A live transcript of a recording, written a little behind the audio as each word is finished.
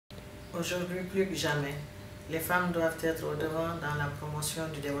Aujourd'hui plus que jamais, les femmes doivent être au devant dans la promotion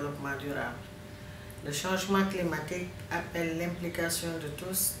du développement durable. Le changement climatique appelle l'implication de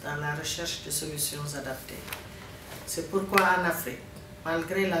tous dans la recherche de solutions adaptées. C'est pourquoi en Afrique,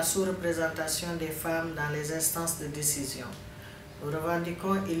 malgré la sous-représentation des femmes dans les instances de décision, nous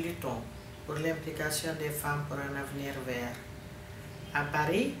revendiquons et luttons pour l'implication des femmes pour un avenir vert. À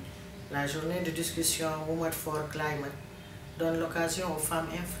Paris, la journée de discussion Women for Climate donne l'occasion aux femmes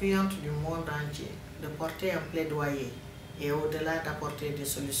influentes du monde entier de porter un plaidoyer et au-delà d'apporter des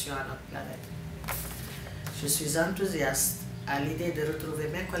solutions à notre planète. Je suis enthousiaste à l'idée de retrouver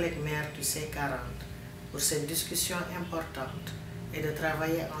mes collègues maires du C40 pour cette discussion importante et de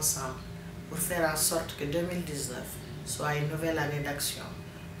travailler ensemble pour faire en sorte que 2019 soit une nouvelle année d'action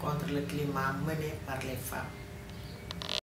contre le climat menée par les femmes.